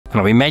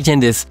Now imagine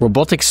this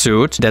robotic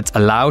suit that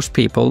allows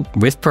people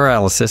with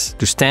paralysis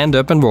to stand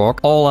up and walk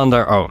all on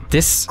their own.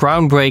 This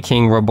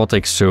groundbreaking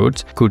robotic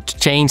suit could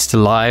change the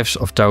lives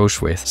of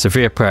those with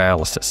severe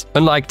paralysis.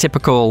 Unlike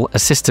typical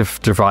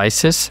assistive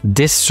devices,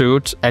 this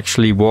suit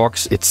actually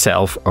walks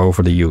itself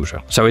over the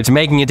user. So it's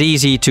making it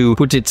easy to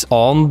put it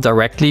on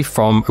directly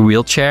from a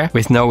wheelchair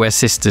with no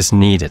assistance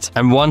needed.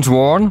 And once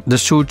worn, the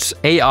suit's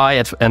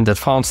AI and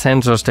advanced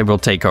sensors, they will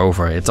take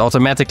over. It's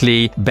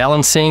automatically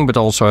balancing but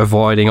also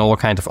avoiding all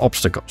kinds of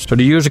obstacles. So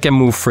the user can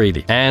move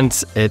freely and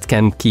it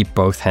can keep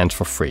both hands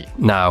for free.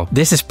 Now,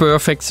 this is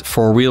perfect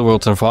for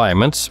real-world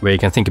environments where you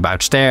can think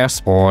about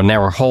stairs or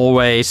narrow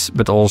hallways,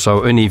 but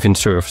also uneven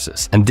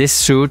surfaces. And this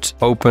suit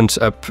opens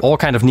up all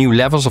kinds of new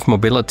levels of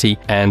mobility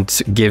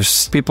and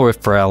gives people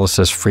with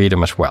paralysis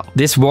freedom as well.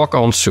 This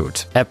WalkON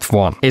Suit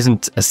F1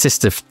 isn't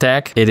assistive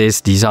tech, it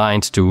is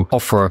designed to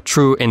offer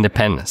true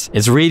independence.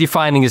 It's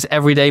redefining this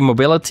everyday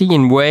mobility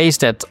in ways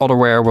that other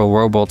wearable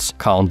robots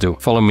can't do.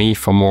 Follow me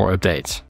for more updates.